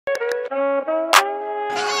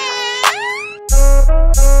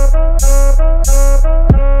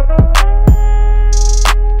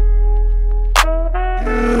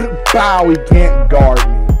Bow, he can't guard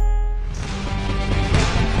me.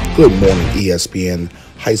 Good morning, ESPN.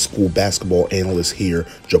 High school basketball analyst here,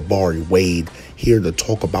 Jabari Wade, here to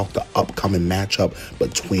talk about the upcoming matchup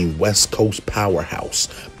between West Coast powerhouse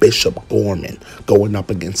Bishop Gorman going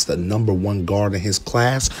up against the #1 guard in his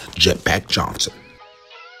class, Jetpack Johnson.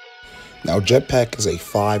 Now, Jetpack is a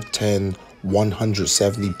 5'10",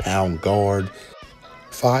 170-pound guard,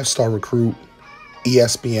 5-star recruit,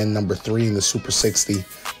 ESPN #3 in the Super 60,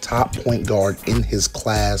 top point guard in his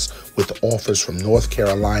class with offers from North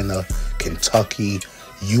Carolina, Kentucky,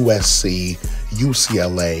 USC,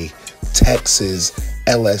 UCLA, Texas,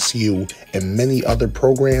 LSU, and many other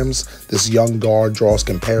programs. This young guard draws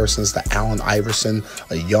comparisons to Allen Iverson,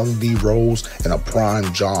 a young D. Rose, and a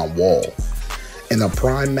prime John Wall. In a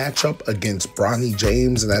prime matchup against Bronny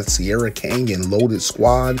James and that Sierra Canyon loaded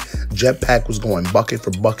squad, Jetpack was going bucket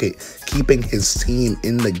for bucket, keeping his team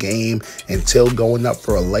in the game until going up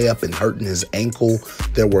for a layup and hurting his ankle.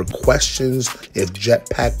 There were questions if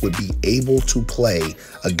Jetpack would be able to play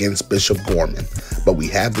against Bishop Gorman. But we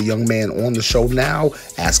have the young man on the show now,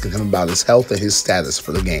 asking him about his health and his status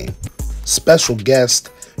for the game. Special guest,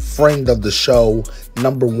 friend of the show,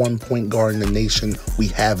 #1 point guard in the nation, we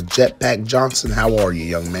have Jetpack Johnson. How are you,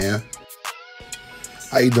 young man?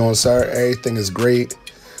 How you doing, sir? Everything is great.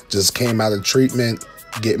 Just came out of treatment,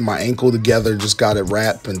 getting my ankle together, just got it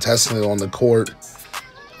wrapped and testing it on the court.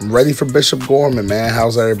 I'm ready for Bishop Gorman, man.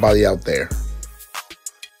 How's everybody out there?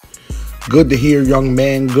 Good to hear, young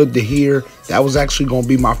man. Good to hear. That was actually going to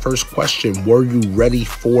be my first question. Were you ready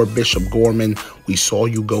for Bishop Gorman? We saw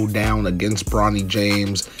you go down against Bronny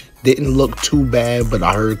James. Didn't look too bad, but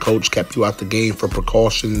I heard Coach kept you out the game for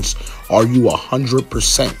precautions. Are you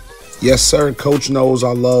 100%? Yes, sir. Coach knows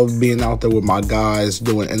I love being out there with my guys,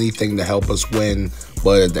 doing anything to help us win.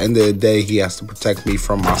 But at the end of the day, he has to protect me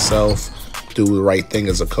from myself, do the right thing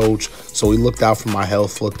as a coach. So he looked out for my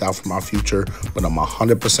health, looked out for my future. But I'm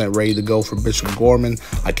 100% ready to go for Bishop Gorman.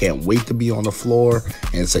 I can't wait to be on the floor.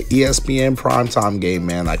 And it's an ESPN primetime game,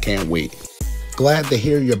 man. I can't wait. Glad to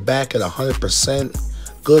hear you're back at 100%.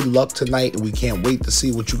 Good luck tonight, and we can't wait to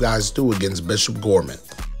see what you guys do against Bishop Gorman.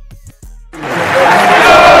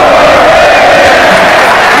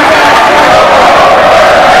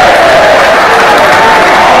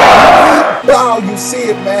 Wow, you see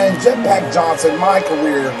it, man. Jetpack Johnson,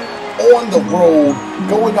 Mycareer, on the road,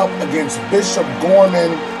 going up against Bishop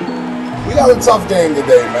Gorman. We got a tough game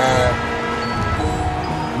today, man.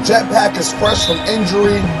 Jetpack is fresh from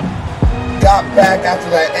injury, got back after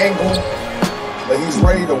that ankle. But he's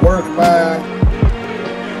ready to work, man.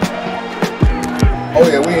 Oh,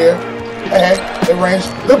 yeah, we here. Hey, hey, range.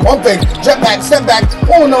 Look, one thing. Jetpack, step back,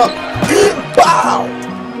 pulling up. Wow!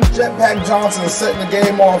 Jetpack Johnson is setting the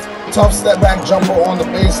game off. Tough step back jumper on the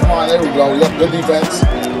baseline. There we go. Yep, good defense.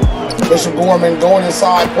 Bishop Gorman going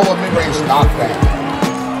inside, pull up mid-range, knockback.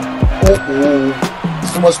 Oh,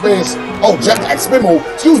 it's too much space. Oh, Jetpack, spin move.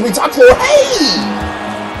 Excuse me, top floor. Hey!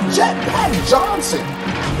 Jetpack Johnson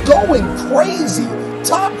going crazy.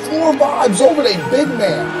 Top floor vibes over there, big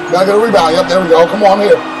man. Gotta get a rebound. Yep, there we go. Come on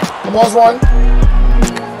here. Come on, let's run.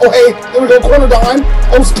 Oh, hey, there we go. Corner dime.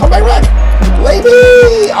 Oh, come back, rack. Lady.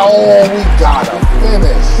 Oh, we gotta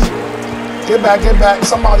finish. Get back, get back.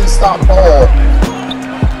 Somebody stop ball.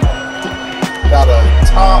 Got a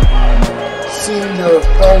top senior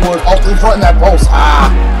forward. Oh, in front of that post. Ah.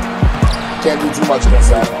 Can't do too much against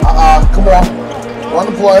that. Come on. Run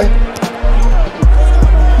the play.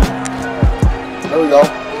 There we go.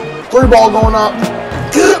 3 ball going up.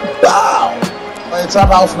 Bow. Hey, trap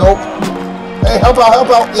house, nope. Hey, help out, help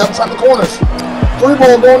out. Yep, trap the corners. 3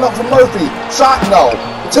 ball going up for Murphy. Shot, no.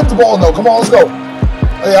 Tip the ball, no. Come on, let's go.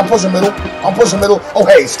 Hey, I'm pushing middle. I'm pushing middle. Oh,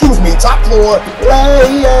 hey, excuse me. Top floor.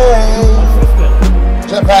 Hey, hey.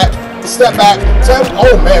 Jetpack. Step back.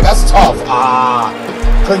 Oh, man, that's tough.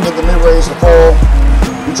 Couldn't get the mid-range to fall.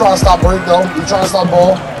 You trying to stop break, though. You trying to stop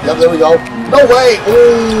ball. Yep, there we go. No way.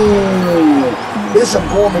 Ooh. Bishop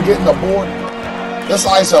Gorman getting the board. That's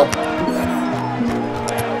ISO.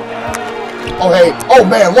 Oh, hey. Oh,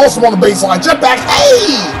 man. Lost him on the baseline. Jetpack.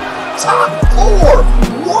 Hey! Top floor.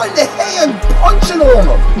 One hand punching on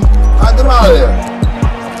him. Get him out of there.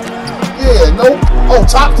 Yeah, nope. Oh,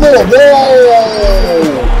 top floor. Whoa.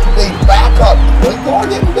 They back up. Point guard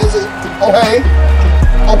getting busy. Oh, hey.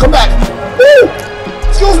 Oh, come back. Woo!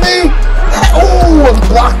 Excuse me. Oh, and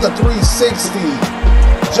blocked the 360.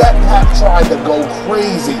 Jetpack tried to go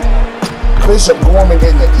crazy. Bishop Gorman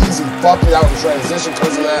getting the easy bucket out in transition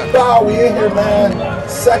because of that. Wow, we in here, man.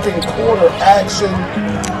 Second quarter action.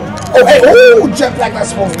 Oh, hey, oh, Jetpack, that's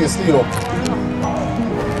supposed to be a steal.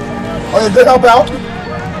 Oh, yeah, good help out.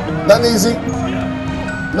 Nothing easy.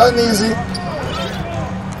 Nothing easy.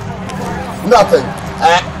 Nothing.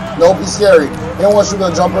 Ah, nope, he's scary. He don't want to shoot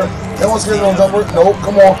a jumper. He don't want to shoot a jumper. Nope,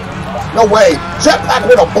 come on. No way. Jetpack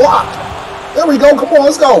with a block. There we go. Come on,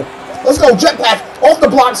 let's go. Let's go, Jetpack. Off the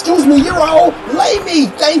block. Excuse me, Euro. Lay me.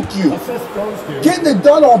 Thank you. Getting it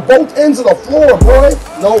done on both ends of the floor, boy.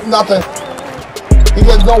 Nope, nothing. He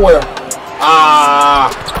gets nowhere. Ah.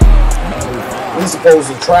 We're supposed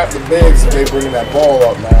to trap the bigs if they bringing that ball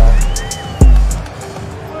up, man.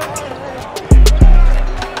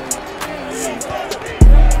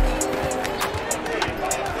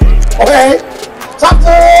 Okay. Top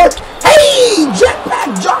four. Hey,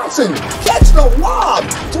 Jetpack Johnson. Catch the lob.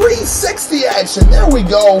 360 action. There we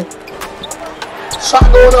go. Shot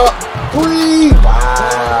going up. 3.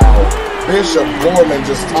 Wow. Bishop Gorman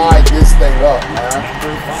just tied this thing up, man.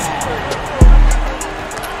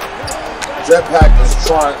 Jetpack is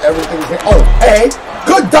trying everything. Oh, hey,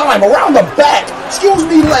 good dime around the back. Excuse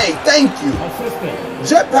me, leg. Thank you.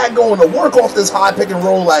 Jetpack going to work off this high pick and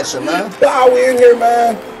roll action, man. Wow, we in here,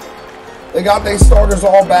 man. They got their starters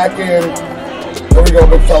all back in. There we go,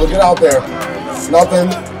 big fella. Get out there. Nothing.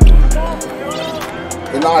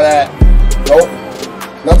 Deny that. Nope.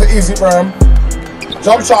 Nothing easy for him.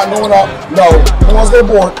 Jump shot going up. No. Who wants to get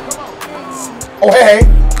bored? Oh, hey, hey.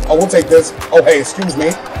 Oh, we'll take this. Oh, hey, excuse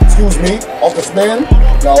me. Excuse me. Off the spin.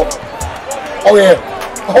 No. Oh, yeah.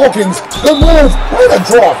 Hawkins. Good move. Way to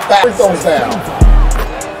draw. Free throws down.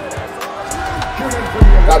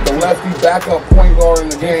 Got the lefty backup point guard in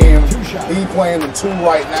the game. He playing the 2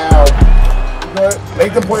 right now. Good.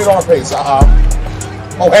 Make them play at our pace.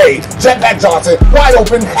 Oh, hey, Jetpack Johnson, wide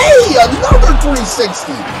open. Hey, another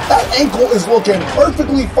 360. That ankle is looking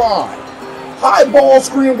perfectly fine. High ball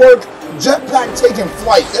screen work. Jetpack taking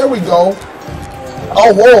flight. There we go.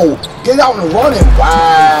 Oh, whoa. Get out and run it.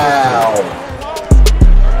 Wow.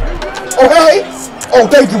 Oh, hey. Oh,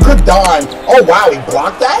 thank you. Good dime. Oh, wow. He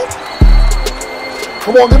blocked that?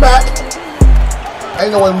 Come on, get back.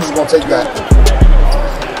 Ain't no way we're just going to take that.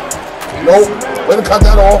 Nope. Way to cut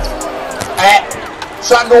that off.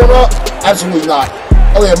 Shot going up? Absolutely not.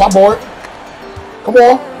 Oh, yeah, my board. Come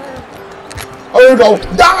on. Oh, here we go.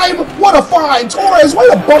 Dime. What a find. Torres, way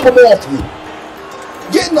to bump him off you.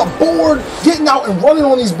 Getting the board, getting out and running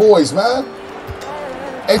on these boys, man.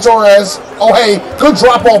 Hey, Torres. Oh, hey. Good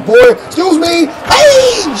drop off, boy. Excuse me.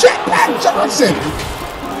 Hey, Jetpack Johnson.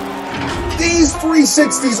 These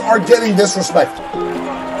 360s are getting disrespectful.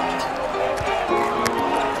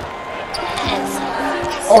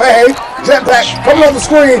 Oh, hey, Jetpack coming on the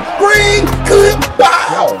screen. Green, good,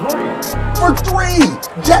 wow. For 3,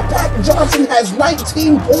 Jetpack Johnson has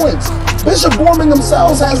 19 points. Bishop Gorman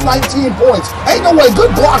themselves has 19 points. Ain't no way,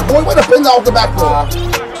 good block, boy. Way to pin that off the back door.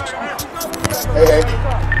 Hey, hey.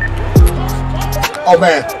 Oh,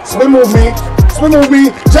 man, spin move me. Spin move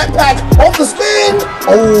me. Jetpack off the spin.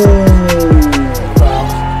 Oh.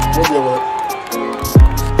 We'll deal with it.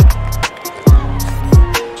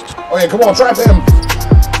 Oh, yeah, come on, trap him.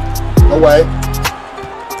 No way.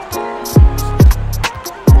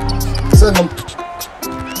 Send him.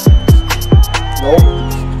 Nope.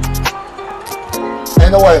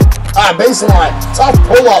 Ain't no way. Alright, baseline. Tough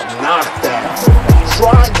pull-up. Knockdown.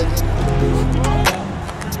 Trying to...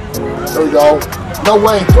 There we go. No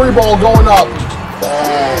way. 3 ball going up.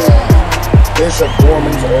 Bang. Bishop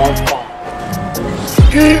Gorman's on fire.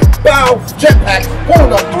 Bow. Jetpack.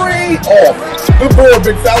 Pulling up 3. Off. Good board,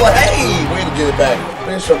 big fella. Hey, way to get it back.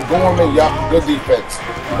 Bishop Gorman, yup, good defense.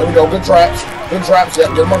 There we go, good traps. Good traps, yep,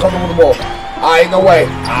 get him uncomfortable with the ball. Alright, no way.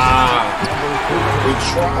 We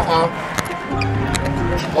try.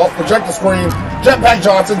 Oh, projector screen. Jetpack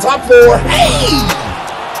Johnson, top 4. Hey!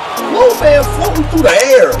 Little man floating through the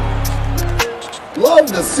air. Love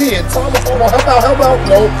to see it. Tom, help out.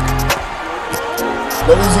 Nope.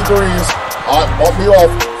 No easy 3s. Bump me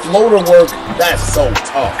off. Floater work. That's so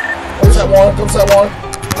tough. Come set one.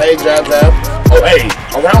 Hey, jab. Oh, hey,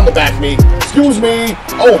 around the back me. Excuse me.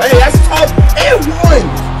 Oh, hey, that's tough. And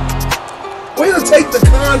 1. Way to take the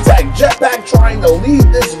contact. Jetpack trying to lead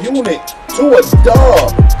this unit to a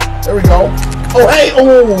dub. There we go. Oh, hey.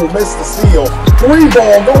 Oh, missed the steal. 3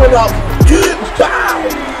 ball going up. Good bow.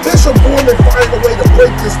 Bishop Gorman finding a way to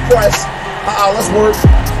break this press. Let's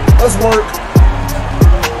work.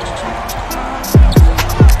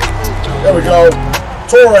 There we go.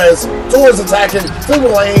 Torres attacking to the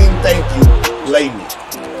lane. Thank you. Lay me.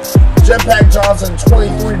 Jetpack Johnson,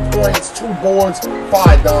 23 points, 2 boards,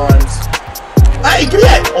 5 dimes. Hey, give me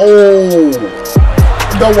that. Oh.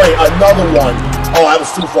 No way, another one. Oh, that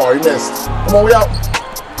was too far. He missed. Come on, we out.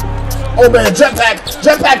 Oh man,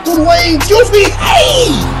 Jetpack through the lane. Excuse me.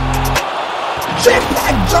 Hey!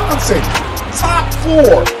 Jetpack Johnson, top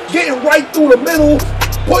 4, getting right through the middle,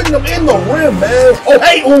 putting them in the rim, man. Oh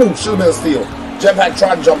hey, ooh, should have been a steal. Jetpack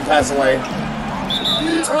tried to jump past the lane.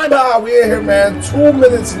 Timeout, we in here, man. 2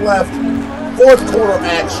 minutes left. 4th quarter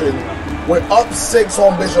action. We're up 6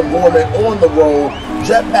 on Bishop Gorman on the road.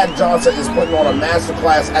 Jetpack Johnson is putting on a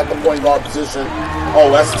masterclass at the point guard position. Oh,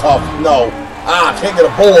 that's tough. No. Can't get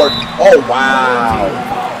a board. Oh, wow.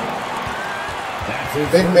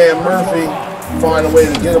 Big man Murphy find a way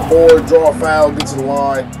to get a board, draw a foul, get to the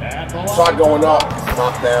line. Shot going up,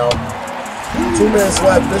 knocked down. 2 minutes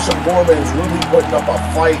left. Bishop Gorman is really putting up a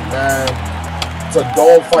fight, man. It's a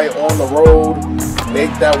dog fight on the road.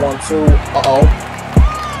 Make that one too. Uh-oh.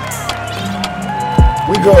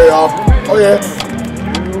 We go, y'all. Oh, yeah.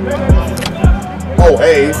 Oh,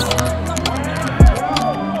 hey.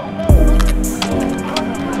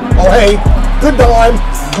 Oh, hey. Good dime.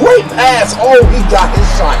 Great pass. Oh, he got his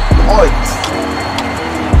shot. All right.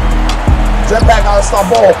 Jetpack gotta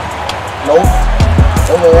stop ball. Nope.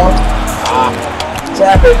 Hold on.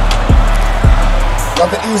 Trap it.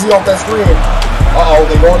 Nothing easy off that screen. Uh-oh,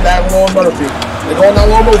 they going down low on Murphy. They going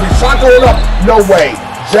down low on Murphy. Shot going up. No way.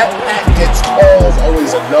 Jetpack gets calls.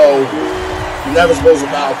 Always a no. You're never supposed to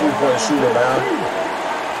foul a 3-point shooter, man.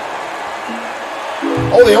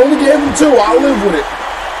 Oh, they only gave him 2. I'll live with it.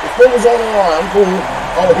 The foot was on the line. I'm cool.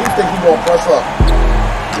 Oh, he think he's gonna press up.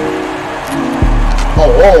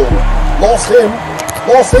 Oh. Lost him.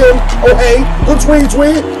 Oh, hey. Good tween.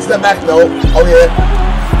 Step back, no. Oh, yeah.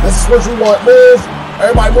 This is what you want. Move.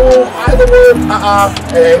 Everybody move. Either way.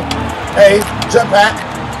 Hey.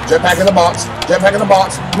 Jetpack in the box.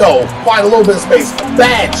 No. Find a little bit of space.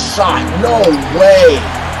 Bad shot. No way.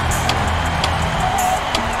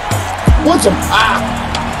 What's him?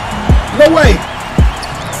 No way.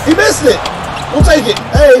 He missed it. We'll take it.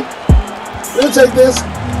 Hey. We'll take this.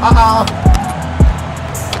 Oh.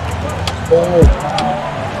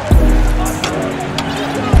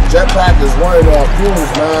 Jetpack is running on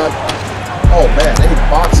fumes, man. Oh, man. They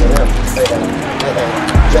boxing him. Hey.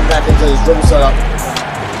 Jetpack into his dribble setup.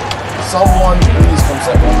 Someone please come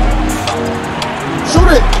set one. Shoot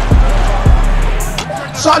it!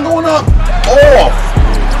 Shot going up. Off.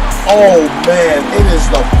 Oh man, it is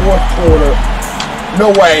the 4th quarter.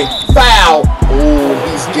 No way. Foul. Oh,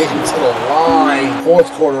 he's getting to the line. 4th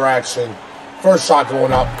quarter action. First shot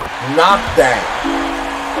going up. Knockdown.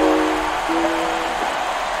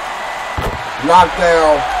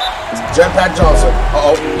 Jetpack Johnson.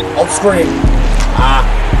 Uh-oh. Off screen.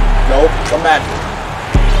 Nope. Come back.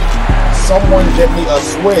 Someone get me a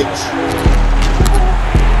switch.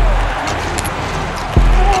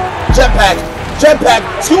 Jetpack,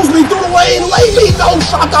 excuse me, through the lane, lay me, no,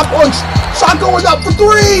 shot got punched. Shot going up for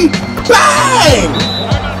 3, bang!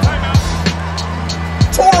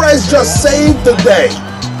 Torres just saved the day.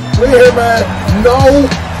 Look here, man, no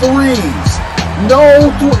threes.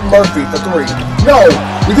 Murphy for 3. No,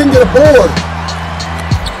 we didn't get a board.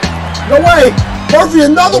 No way, Murphy,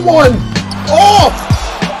 another one, off.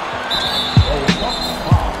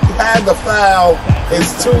 Had the foul.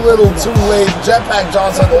 It's too little, too late. Jetpack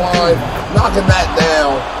Johnson on the line, knocking that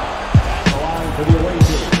down.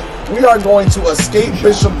 We are going to escape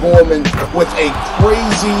Bishop Gorman with a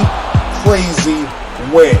crazy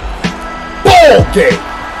win. Ball game.